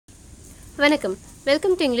வணக்கம்.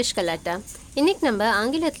 Welcome to English கலாட்டா. இன்னைக்கு நம்ம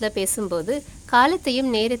ஆங்கிலத்தில் பேசும்போது காலத்தையும்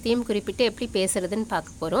நேரத்தையும் குறிப்பிட்டு எப்படி பேசுறதுன்னு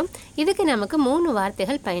பார்க்க போகிறோம். இதுக்கு நமக்கு 3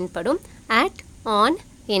 வார்த்தைகள் பயன்படும். அட், ஆன்,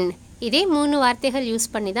 இன். இதே 3 வார்த்தைகள் யூஸ்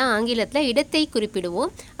பண்ணி தான் ஆங்கிலத்தில் இடத்தை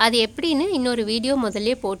குறிப்பிடுவோம். அது எப்படின்னு இன்னொரு வீடியோ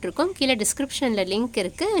முதல்லே போட்டிருக்கோம். கீழே டிஸ்கிரிப்ஷனில் லிங்க்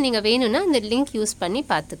இருக்குது. நீங்கள் வேணும்னா அந்த லிங்க் யூஸ் பண்ணி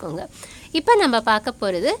பார்த்துக்கோங்க. இப்போ நம்ம பார்க்க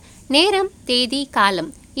போகிறது நேரம், தேதி,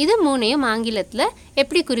 காலம். இது 3ஐயும் ஆங்கிலத்தில்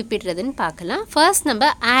எப்படி குறிப்பிடுறதுன்னு பார்க்கலாம். ஃபர்ஸ்ட் நம்ம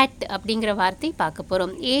ஆட் அப்படிங்கிற வார்த்தை பார்க்க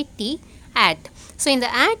போகிறோம். ஏடி, ஆட். ஸோ இந்த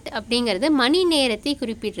ஆட் அப்படிங்கிறது மணி நேரத்தை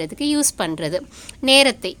குறிப்பிடுறதுக்கு யூஸ் பண்ணுறது,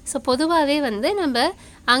 நேரத்தை. ஸோ பொதுவாகவே நம்ம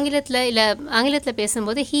ஆங்கிலத்தில்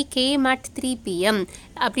பேசும்போது he came at 3 PM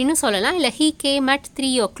அப்படின்னு சொல்லலாம், இல்லை he came at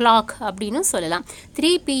 3 o'clock அப்படின்னு சொல்லலாம்.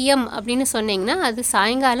 3 PM அப்படின்னு சொன்னீங்கன்னா அது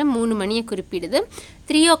சாயங்காலம் 3 மணியை குறிப்பிடுது.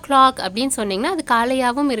 3 o'clock அப்படின்னு சொன்னீங்கன்னா அது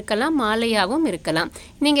காலையாகவும் இருக்கலாம், மாலையாகவும் இருக்கலாம்.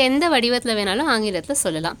 நீங்கள் எந்த வடிவத்தில் வேணாலும் ஆங்கிலத்தில்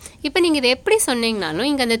சொல்லலாம். இப்போ நீங்கள் இதை எப்படி சொன்னீங்கனாலும்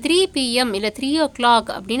இங்கே அந்த 3 PM இல்லை 3 o'clock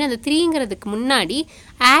அப்படின்னு அந்த 3ங்கிறதுக்கு முன்னாடி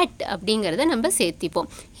ஆட் அப்படிங்கிறத நம்ம சேர்த்திப்போம்.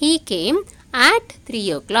 he came at 3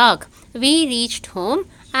 o'clock. we reached home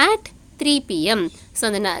at 3 PM. So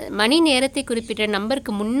அந்த மணி நேரத்தை குறிப்பிட்ட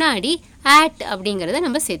நம்பருக்கு முன்னாடி ஆட் அப்படிங்கிறத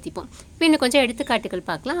நம்ம சேர்த்திப்போம். இப்போ இன்னும் கொஞ்சம் எடுத்துக்காட்டுகள்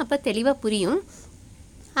பார்க்கலாம், அப்போ தெளிவாக புரியும்.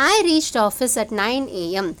 I reached office at 9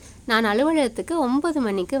 AM. நான் அலுவலகத்துக்கு 9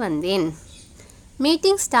 மணிக்கு வந்தேன்.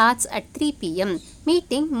 Meeting starts at 3 PM.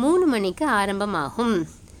 Meeting 3 மணிக்கு ஆரம்பமாகும்.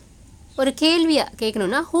 ஒரு கேள்வியாக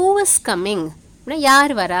கேட்கணுன்னா who is coming,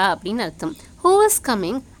 யார் வரா அப்படின்னு அர்த்தம். who is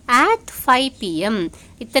coming at 5 PM.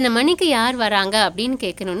 இத்தனை மணிக்கு யார் வராங்க அப்படின்னு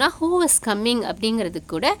கேட்கணுன்னா who is coming அப்படிங்கிறது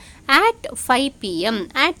கூட at 5 PM,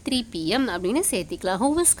 at 3 PM அப்படின்னு சேர்த்திக்கலாம். who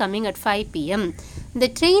is coming at 5 PM. The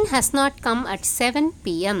train has not come at 7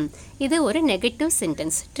 PM. இது ஒரு நெகட்டிவ்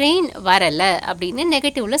சென்டென்ஸ். ட்ரெயின் வரலை அப்படின்னு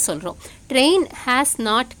நெகட்டிவில் சொல்கிறோம். ட்ரெயின் ஹேஸ்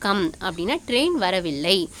நாட் கம் அப்படின்னா ட்ரெயின்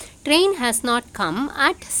வரவில்லை. Train has not come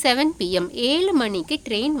at 7 PM. 7 மணிக்கு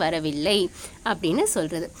ட்ரெயின் வரவில்லை அப்படின்னு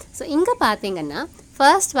சொல்கிறது. ஸோ இங்கே பார்த்தீங்கன்னா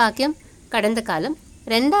ஃபர்ஸ்ட் வாக்கியம் கடந்த காலம்,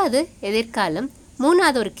 ரெண்டாவது எதிர்காலம்,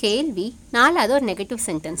 மூணாவது ஒரு கேள்வி, நாலாவது ஒரு நெகட்டிவ்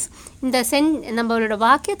சென்டென்ஸ். இந்த நம்மளோட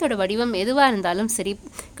வாக்கியத்தோட வடிவம் எதுவாக இருந்தாலும் சரி,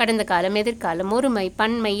 கடந்த காலம், எதிர்காலம், ஒருமை,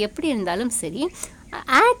 பன்மை எப்படி இருந்தாலும் சரி,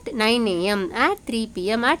 at 9 AM, at 3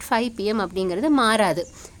 PM, at 5 PM அப்படிங்கிறது மாறாது.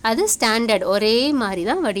 அது ஸ்டாண்டர்ட், ஒரே மாதிரி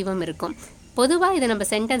தான் வடிவம் இருக்கும். பொதுவாக இதை நம்ம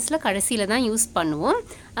சென்டென்ஸில் கடைசியில் தான் யூஸ் பண்ணுவோம்.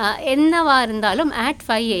 என்னவாக இருந்தாலும் at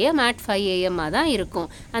 5 AM, at 5 AM தான் இருக்கும்.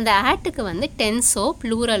 அந்த ஆட்டுக்கு டென்ஸோ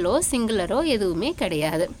ப்ளூரலோ சிங்குலரோ எதுவுமே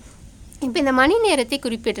கிடையாது. இப்போ இந்த மணி நேரத்தை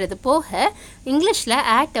குறிப்பிடுறது போக இங்கிலீஷில்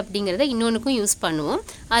ஆட் அப்படிங்கிறத இன்னொன்றுக்கும் யூஸ் பண்ணுவோம்.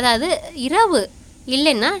 அதாவது இரவு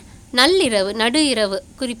இல்லைன்னா நள்ளிரவு, நடு இரவு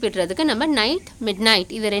குறிப்பிடுறதுக்கு நம்ம நைட், மிட்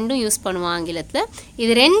நைட், இது ரெண்டும் யூஸ் பண்ணுவோம் ஆங்கிலத்தில்.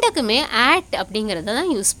 இது ரெண்டுக்குமே ஆட் அப்படிங்கிறத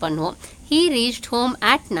தான் யூஸ் பண்ணுவோம். he reached home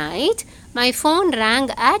at night. my phone rang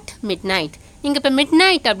at midnight. நீங்கள் இப்போ மிட்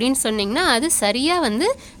நைட் அப்படின்னு சொன்னிங்கன்னா அது சரியாக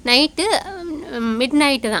நைட்டு மிட்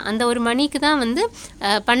நைட்டு தான், அந்த ஒரு மணிக்கு தான்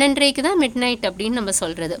 12:30க்கு தான் மிட் நைட் அப்படின்னு நம்ம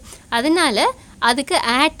சொல்கிறது. அதனால அதுக்கு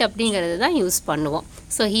ஆட் அப்படிங்கிறது தான் யூஸ் பண்ணுவோம்.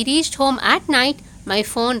 So he reached home at night. my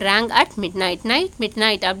phone rang at midnight. Night, mid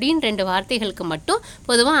night அப்படின்னு 2 வார்த்தைகளுக்கு மட்டும்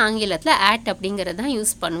பொதுவாக ஆங்கிலத்தில் ஆட் அப்படிங்கிறது தான்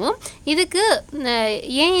யூஸ் பண்ணுவோம். இதுக்கு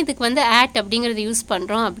இதுக்கு ஆட் அப்படிங்கிறது யூஸ்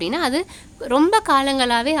பண்ணுறோம் அப்படின்னா அது ரொம்ப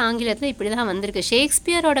காலங்களாகவே ஆங்கிலத்தில் இப்படி தான் வந்திருக்கு.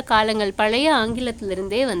 ஷேக்ஸ்பியரோட காலங்கள், பழைய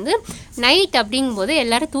ஆங்கிலத்திலிருந்தே நைட் அப்படிங்கும்போது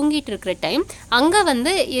எல்லோரும் தூங்கிட்டு இருக்கிற டைம்.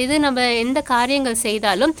 அங்கே எது நம்ம எந்த காரியங்கள்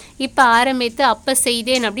செய்தாலும் இப்போ ஆரம்பித்து அப்போ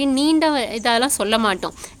செய்தேன் அப்படின்னு நீண்ட இதெல்லாம் சொல்ல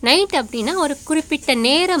மாட்டோம். நைட் அப்படின்னா ஒரு குறிப்பிட்ட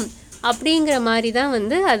நேரம் அப்படிங்கிற மாதிரி தான்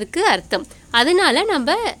அதுக்கு அர்த்தம். அதனால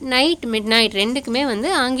நம்ம நைட், மிட் நைட் ரெண்டுக்குமே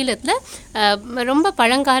ஆங்கிலத்தில் ரொம்ப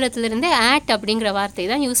பழங்காலத்திலிருந்தே ஆட் அப்படிங்கிற வார்த்தை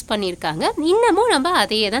தான் யூஸ் பண்ணியிருக்காங்க. இன்னமும் நம்ம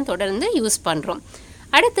அதையே தான் தொடர்ந்து யூஸ் பண்ணுறோம்.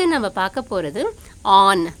 அடுத்து நம்ம பார்க்க போகிறது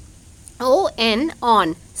on. ON,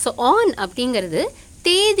 on. So on அப்படிங்கிறது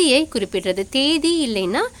தேதியை குறிப்பிடுறது. தேதி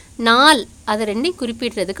இல்லைன்னா நாள், அதை ரெண்டையும்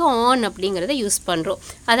குறிப்பிடுறதுக்கு ஆன் அப்படிங்கிறத யூஸ் பண்ணுறோம்.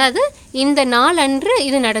 அதாவது இந்த நாள் அன்று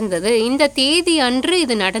இது நடந்தது, இந்த தேதி அன்று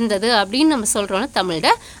இது நடந்தது அப்படின்னு நம்ம சொல்கிறோன்னா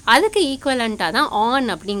தமிழில், அதுக்கு ஈக்குவலண்ட்டாக தான் ஆன்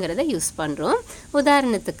அப்படிங்கிறத யூஸ் பண்ணுறோம்.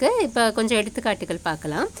 உதாரணத்துக்கு இப்போ கொஞ்சம் எடுத்துக்காட்டுகள்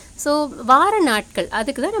பார்க்கலாம். ஸோ வார நாட்கள்,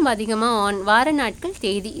 அதுக்கு தான் நம்ம அதிகமாக ஆன், வார நாட்கள்,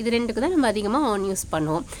 தேதி, இது ரெண்டுக்கு தான் நம்ம அதிகமாக ஆன் யூஸ்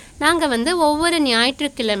பண்ணுவோம். நாங்கள் ஒவ்வொரு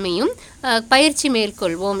ஞாயிற்றுக்கிழமையும் பயிற்சி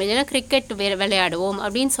மேற்கொள்வோம், இல்லைன்னா கிரிக்கெட் விளையாடுவோம்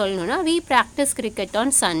அப்படின்னு சொல்லணும்னா we practice cricket on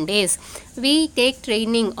Sundays. we take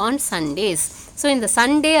training on Sundays. So இந்த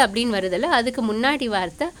சண்டே அப்படின்னு வருதில்ல, அதுக்கு முன்னாடி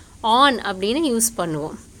வார்த்தை ஆன் அப்படின்னு யூஸ்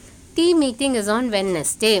பண்ணுவோம். Team meeting is on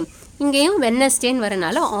Wednesday. இங்கேயும் வெட்னஸ்டேன்னு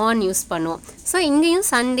வரனால ஆன் யூஸ் பண்ணுவோம். ஸோ இங்கேயும்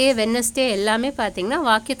சண்டே, வெட்னஸ்டே எல்லாமே பார்த்திங்கன்னா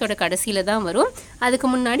வாக்கியத்தோட கடைசியில் தான் வரும். அதுக்கு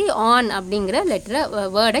முன்னாடி ஆன் அப்படிங்கிற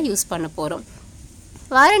வேர்டை யூஸ் பண்ண போகிறோம்.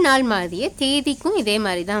 வார நாள் மாதிரியே தேதிக்கும் இதே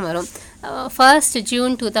மாதிரி தான் வரும். 1st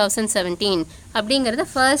June 2017 அப்படிங்கிறத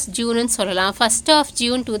 1st Juneன்னு சொல்லலாம், 1st of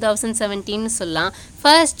June 2017 சொல்லலாம்,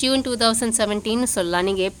 1st June 2017 சொல்லலாம்.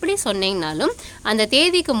 நீங்கள் எப்படி சொன்னீங்கனாலும் அந்த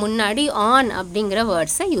தேதிக்கு முன்னாடி on அப்படிங்கிற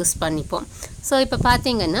வேர்ட்ஸை யூஸ் பண்ணிப்போம். ஸோ இப்போ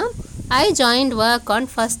பார்த்தீங்கன்னா I joined work on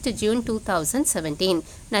 1st June 2017.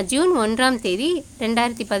 நான் ஜூன் 1ஆம் தேதி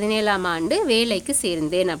 2017ஆம் ஆண்டு வேலைக்கு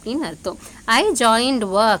சேர்ந்தேன் அப்படின்னு அர்த்தம். I joined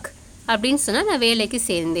work அப்படின்னு சொன்னால் நான் வேலைக்கு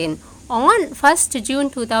சேர்ந்தேன். on 1st June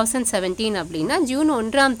 2017 அப்படின்னா ஜூன்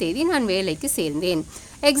 1ஆம் தேதி நான் வேலைக்கு சேர்ந்தேன்.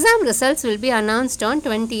 Exam results will be announced on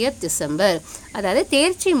 20th December. அதாவது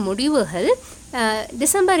தேர்ச்சி முடிவுகள்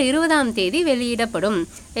டிசம்பர் 20ஆம் தேதி வெளியிடப்படும்.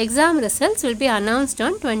 Exam results will be announced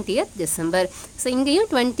on 20th December. So இங்கேயும்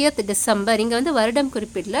 20th December, இங்கே வந்து வருடம்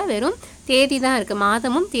குறிப்பிடல, வெறும் தேதி தான் இருக்குது,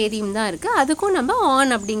 மாதமும் தேதியும் தான் இருக்குது. அதுக்கும் நம்ம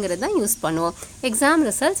on அப்படிங்கிறது தான் யூஸ் பண்ணுவோம். Exam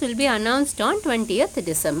results will be announced on 20th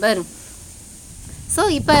December. So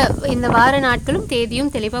இப்போ இந்த வார நாட்களும்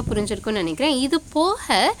தேதியும் தெளிவாக புரிஞ்சிருக்குன்னு நினைக்கிறேன். இது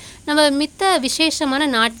போக நம்ம மித்த விசேஷமான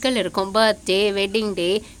நாட்கள் இருக்கும். Birthday, wedding day,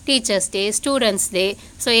 teachers day, students டே.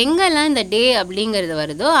 ஸோ எங்கெல்லாம் இந்த டே அப்படிங்கிறது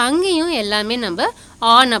வருதோ அங்கேயும் எல்லாமே நம்ம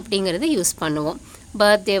ஆன் அப்படிங்கிறது யூஸ் பண்ணுவோம்.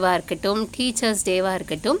 பர்த்டேவாக இருக்கட்டும், டீச்சர்ஸ் டேவாக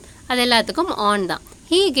இருக்கட்டும், அது எல்லாத்துக்கும் ஆன் தான்.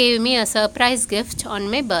 He gave me a surprise gift on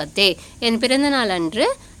my birthday. என் பிறந்தநாள் அன்று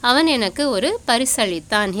அவன் எனக்கு ஒரு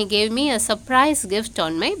பரிசளித்தான். He gave me a surprise gift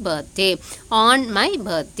on my birthday. On my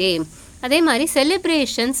birthday. அதே மாதிரி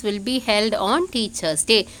celebrations will be held on teachers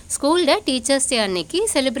day. ஸ்கூலில் டீச்சர்ஸ் டே அன்னைக்கு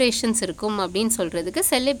செலிப்ரேஷன்ஸ் இருக்கும் அப்படின்னு சொல்கிறதுக்கு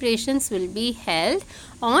celebrations will be held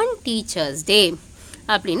on teachers day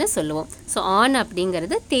அப்படின்னு சொல்லுவோம். ஸோ ஆன்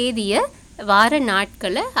அப்படிங்கிறது தேதியை, வார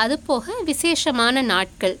நாட்களை, அது போக விசேஷமான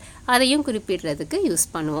நாட்கள் அதையும் குறிப்பிடுறதுக்கு யூஸ்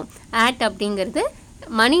பண்ணுவோம். ஆட் அப்படிங்கிறது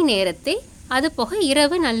மணி நேரத்தை, அது போக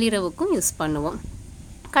இரவு நள்ளிரவுக்கும் யூஸ் பண்ணுவோம்.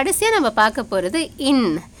 கடைசியாக நம்ம பார்க்க போகிறது இன்.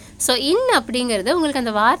 ஸோ இன் அப்படிங்கிறது உங்களுக்கு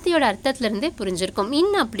அந்த வார்த்தையோட அர்த்தத்துலேருந்தே புரிஞ்சிருக்கும்.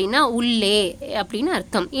 இன் அப்படின்னா உள்ளே அப்படின்னு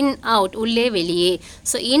அர்த்தம். இன் அவுட், உள்ளே வெளியே.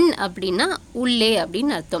 ஸோ இன் அப்படின்னா உள்ளே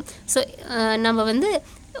அப்படின்னு அர்த்தம். ஸோ நம்ம வந்து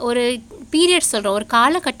ஒரு பீரியட் சொல்கிறோம், ஒரு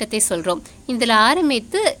காலகட்டத்தை சொல்கிறோம். இதில்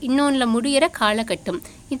ஆரம்பித்து இன்னொன்றில் முடிகிற காலகட்டம்,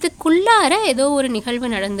 இதுக்குள்ளார ஏதோ ஒரு நிகழ்வு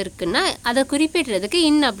நடந்திருக்குன்னா அதை குறிப்பிடுறதுக்கு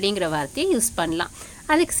இன் அப்படிங்கிற வார்த்தையை யூஸ் பண்ணலாம்.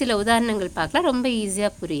 அதுக்கு சில உதாரணங்கள் பார்க்கலாம், ரொம்ப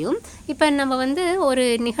ஈஸியாக புரியும். இப்போ நம்ம வந்து ஒரு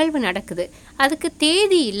நிகழ்வு நடக்குது, அதுக்கு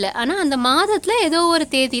தேதி இல்லை, ஆனால் அந்த மாதத்தில் ஏதோ ஒரு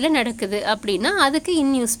தேதியில் நடக்குது அப்படின்னா அதுக்கு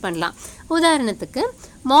இன் யூஸ் பண்ணலாம். உதாரணத்துக்கு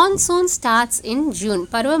மான்சூன் ஸ்டார்ட்ஸ் இன் ஜூன்,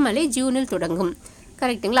 பருவமழை ஜூனில் தொடங்கும்,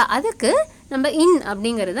 கரெக்டுங்களா? அதுக்கு நம்ம இன்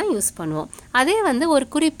அப்படிங்கிறது தான் யூஸ் பண்ணுவோம். அதே வந்து ஒரு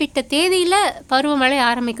குறிப்பிட்ட தேதியில் பருவமழை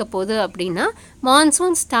ஆரம்பிக்க போகுது அப்படின்னா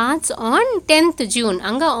monsoon starts on 10th June,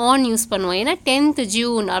 அங்கே ஆன் யூஸ் பண்ணுவோம். ஏன்னா 10th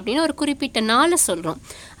June அப்படின்னு ஒரு குறிப்பிட்ட நாளை சொல்கிறோம்.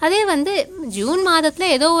 அதே வந்து ஜூன்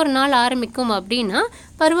மாதத்தில் ஏதோ ஒரு நாள் ஆரம்பிக்கும் அப்படின்னா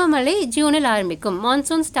பருவமழை ஜூனில் ஆரம்பிக்கும்.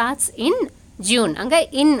 மான்சூன் ஸ்டார்ட்ஸ் இன் ஜூன், அங்கே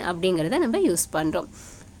இன் அப்படிங்கிறத நம்ம யூஸ் பண்ணுறோம்.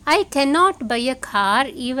 I cannot buy a car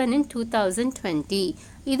even in 2020.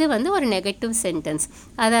 இது வந்து ஒரு நெகட்டிவ் சென்டென்ஸ்.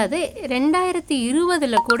 அதாவது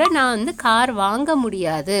 2020 கூட நான் வந்து கார் வாங்க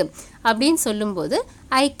முடியாது அப்படின்னு சொல்லும்போது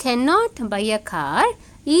I cannot buy a car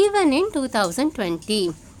even in 2020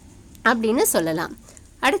 அப்படின்னு சொல்லலாம்.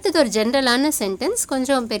 அடுத்தது ஒரு ஜென்ரலான சென்டென்ஸ்,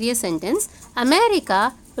 கொஞ்சம் பெரிய sentence. America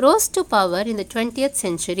rose to power in the 20th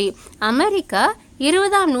century. America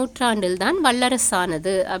 20ஆம் நூற்றாண்டில் தான்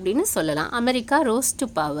வல்லரசானது அப்படின்னு சொல்லலாம். America rose to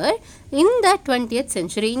power in the 20th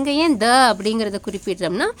century. இங்கே ஏன் த அப்படிங்கிறத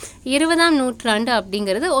குறிப்பிடுறோம்னா 20ஆம் நூற்றாண்டு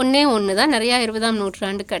அப்படிங்கிறது ஒன்று தான், நிறையா 20ஆம்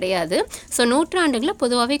நூற்றாண்டு கிடையாது. ஸோ நூற்றாண்டுகளை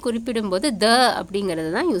பொதுவாகவே குறிப்பிடும்போது த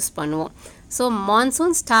அப்படிங்கிறது தான் யூஸ் பண்ணுவோம். So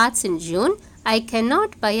monsoon starts in June. I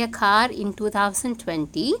cannot buy a car in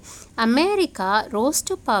 2020. America rose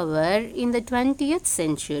to power in the 20th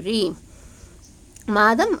century.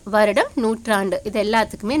 மாதம், வருடம், நூற்றாண்டு, இது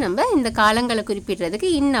எல்லாத்துக்குமே நம்ம இந்த காலங்களை குறிப்பிடுறதுக்கு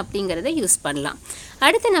இன் அப்படிங்கிறத யூஸ் பண்ணலாம்.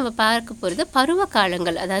 அடுத்து நம்ம பார்க்க போகிறது பருவ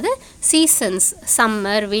காலங்கள், அதாவது seasons.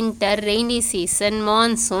 Summer, winter, rainy season,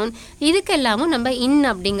 monsoon, இதுக்கெல்லாமும் நம்ம இன்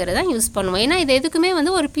அப்படிங்கிறத யூஸ் பண்ணுவோம். ஏன்னா இது எதுக்குமே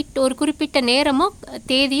வந்து ஒரு குறிப்பிட்ட நேரமோ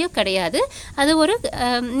தேதியோ கிடையாது, அது ஒரு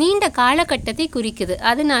நீண்ட காலகட்டத்தை குறிக்குது.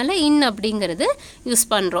 அதனால இன் அப்படிங்கிறது யூஸ்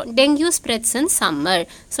பண்ணுறோம். டெங்கு ஸ்ப்ரெட்ஸ் இன் சம்மர்.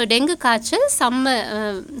 ஸோ டெங்கு காய்ச்சல்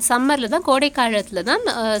சம்மரில் தான், கோடை காலத்தில் தான்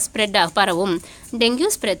ஸ்ப்ரெட் பரவும். டெங்கு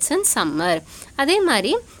ஸ்ப்ரெட்ஸ் இன் சம்மர். அதே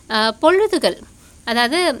மாதிரி பொழுதுகள்,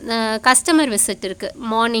 அதாவது கஸ்டமர் விசிட் இருக்குது,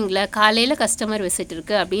 மார்னிங்கில் காலையில் கஸ்டமர் விசிட்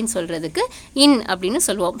இருக்குது அப்படின்னு சொல்கிறதுக்கு இன் அப்படின்னு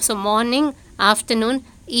சொல்லுவோம். ஸோ மார்னிங், ஆஃப்டர்நூன்,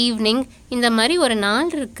 ஈவினிங் இந்த மாதிரி ஒரு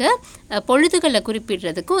நாள் இருக்க பொழுதுகளை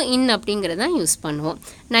குறிப்பிடுறதுக்கும் இன் அப்படிங்கிறதான் யூஸ் பண்ணுவோம்.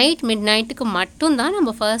 நைட் மிட் நைட்டுக்கு மட்டும்தான்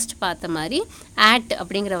நம்ம ஃபர்ஸ்ட் பார்த்த மாதிரி ஆட்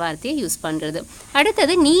அப்படிங்கிற வார்த்தையை யூஸ் பண்ணுறது.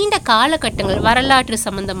 அடுத்தது நீண்ட காலகட்டங்கள் வரலாற்று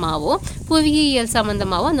சம்மந்தமாகவோ புவியியல்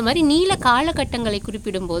சம்மந்தமாகவோ அந்த மாதிரி நீண்ட காலகட்டங்களை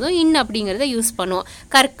குறிப்பிடும் போதும் இன் அப்படிங்கிறத யூஸ் பண்ணுவோம்.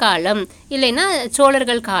 கற்காலம் இல்லைன்னா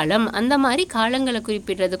சோழர்கள் காலம் அந்த மாதிரி காலங்களை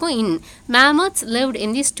குறிப்பிடுறதுக்கும் இன். மேமத்ஸ் lived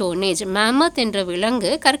in the stone age. மேமத் என்ற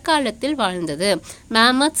விலங்கு கற்காலத்தில் வாழ்ந்தது.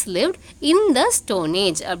 மேமத்ஸ் lived in the stone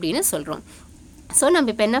age அப்படின்னு சொல்கிறோம். ஸோ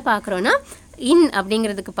நம்ம இப்போ என்ன பார்க்குறோன்னா இன்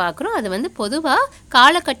அப்படிங்கிறதுக்கு பார்க்குறோம். அது வந்து பொதுவாக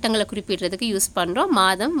காலகட்டங்களை குறிப்பிடுறதுக்கு யூஸ் பண்ணுறோம்.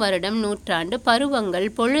 மாதம், வருடம், நூற்றாண்டு, பருவங்கள்,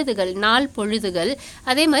 பொழுதுகள், நாள் பொழுதுகள்,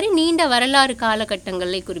 அதே மாதிரி நீண்ட வரலாறு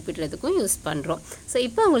காலகட்டங்களை குறிப்பிடுறதுக்கும் யூஸ் பண்ணுறோம். ஸோ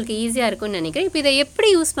இப்போ உங்களுக்கு ஈஸியாக இருக்கும்னு நினைக்கிறேன். இப்போ இதை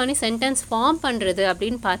எப்படி யூஸ் பண்ணி சென்டென்ஸ் ஃபார்ம் பண்ணுறது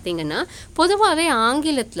அப்படின்னு பார்த்தீங்கன்னா, பொதுவாகவே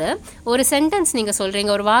ஆங்கிலத்தில் ஒரு சென்டென்ஸ் நீங்கள்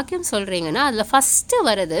சொல்கிறீங்க, ஒரு வாக்கியம் சொல்கிறீங்கன்னா அதில் ஃபஸ்ட்டு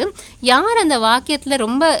வர்றது யார் அந்த வாக்கியத்தில்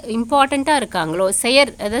ரொம்ப இம்பார்ட்டண்ட்டாக இருக்காங்களோ,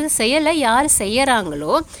 அதாவது செயலை யார்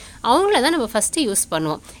செய்யறாங்களோ அவங்கள தான் நம்ம ஃபஸ்ட்டு யூஸ்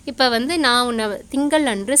பண்ணுவோம். இப்போ வந்து நான் உன்னை திங்கள்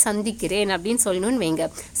அன்று சந்திக்கிறேன் அப்படின்னு சொல்லணும்னு வைங்க.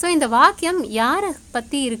 ஸோ இந்த வாக்கியம் யாரை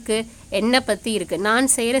பற்றி இருக்குது, என்னை பற்றி இருக்குது,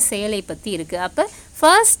 நான் செய்கிற செயலை பற்றி இருக்குது. அப்போ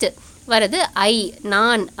ஃபர்ஸ்ட் வரது ஐ,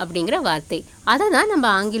 நான் அப்படிங்கிற வார்த்தை. அதை தான் நம்ம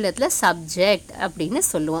ஆங்கிலத்தில் சப்ஜெக்ட் அப்படின்னு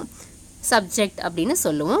சொல்லுவோம். சப்ஜெக்ட் அப்படின்னு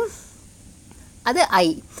சொல்லுவோம். அது ஐ.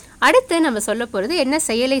 அடுத்து நம்ம சொல்ல போகிறது என்ன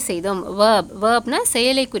செயலை செய்தோம், வேர்ப்னா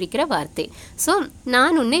செயலை குறிக்கிற வார்த்தை. ஸோ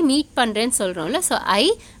நான் உன்னை மீட் பண்ணுறேன்னு சொல்கிறோம்ல, ஸோ ஐ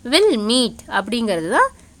வில் மீட் அப்படிங்கிறது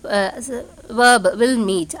தான் verb. Will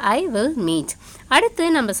meet, I will meet. அடுத்து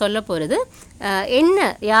நம்ம சொல்ல போகிறது என்ன,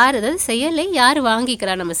 யார், அதாவது செயலை யார்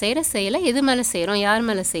வாங்கிக்கிறா, நம்ம செய்கிற செயலை எது மேலே செய்கிறோம், யார்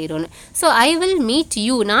மேலே செய்கிறோன்னு. So I will meet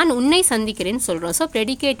you, நான் உன்னை சந்திக்கிறேன்னு சொல்கிறோம். ஸோ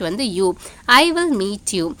ப்ரெடிகேட் வந்து you, I will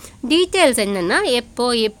meet you. Details என்னென்னா எப்போ,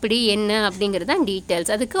 எப்படி, என்ன அப்படிங்கிறது தான்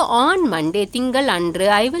டீட்டெயில்ஸ். அதுக்கு ஆன் மண்டே, திங்கள் அன்று,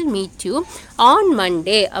 I will meet you on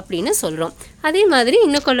Monday அப்படின்னு சொல்கிறோம். அதே மாதிரி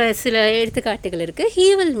இன்னும் சில எடுத்துக்காட்டுகள் இருக்குது. He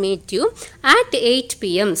will meet you at 8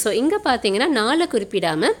 PM. So இங்கே பார்த்தீங்கன்னா நாளை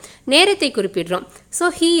குறிப்பிடாமல் நேரத்தை குறிப்பிடுறோம். ஸோ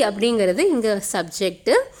ஹீ அப்படிங்கிறது இங்கே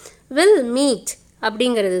சப்ஜெக்டு, வில் மீட்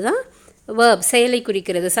அப்படிங்கிறது தான் வேர்ப், செயலை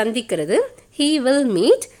குறிக்கிறது, சந்திக்கிறது. ஹீ வில்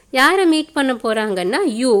மீட், யாரை மீட் பண்ண போகிறாங்கன்னா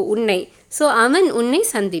யூ, உன்னை. ஸோ அவன் உன்னை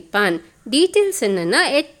சந்திப்பான். டீட்டெயில்ஸ் என்னென்னா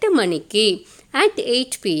 8 மணிக்கு at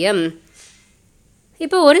 8 PM.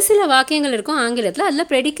 இப்போ ஒரு சில வாக்கியங்கள் இருக்கும் ஆங்கிலத்தில், அதில்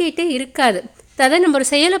ப்ரெடிகேட்டே இருக்காது. அதை நம்ம ஒரு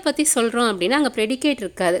செயலை பற்றி சொல்கிறோம் அப்படின்னா அங்கே ப்ரெடிகேட்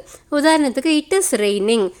இருக்காது. உதாரணத்துக்கு இட் இஸ்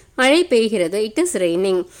ரெய்னிங், மழை பெய்கிறது, it is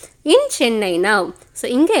raining in Chennai now. So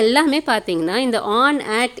இங்கே எல்லாமே பார்த்தீங்கன்னா இந்த ஆன்,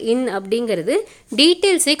 ஆட், இன் அப்படிங்கிறது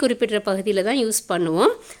டீட்டெயில்ஸே குறிப்பிடுற பகுதியில் தான் யூஸ்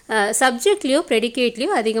பண்ணுவோம். சப்ஜெக்ட்லேயோ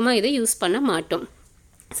ப்ரெடிகேட்லேயோ அதிகமாக இதை யூஸ் பண்ண மாட்டோம்.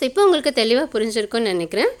 ஸோ இப்போ உங்களுக்கு தெளிவாக புரிஞ்சிருக்கும்னு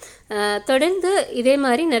நினைக்கிறேன். தொடர்ந்து இதே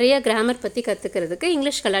மாதிரி நிறைய கிராமர் பற்றி கற்றுக்கிறதுக்கு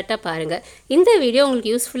இங்கிலீஷ் கலாட்டா பாருங்கள். இந்த வீடியோ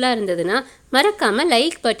உங்களுக்கு யூஸ்ஃபுல்லாக இருந்ததுன்னா மறக்காமல்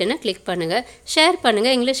லைக் பட்டனை கிளிக் பண்ணுங்கள், ஷேர்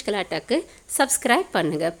பண்ணுங்கள், இங்கிலீஷ் கலாட்டாக்கு சப்ஸ்கிரைப்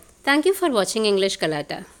பண்ணுங்கள். தேங்க்யூ ஃபார் வாட்சிங் இங்கிலீஷ்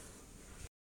கலாட்டா.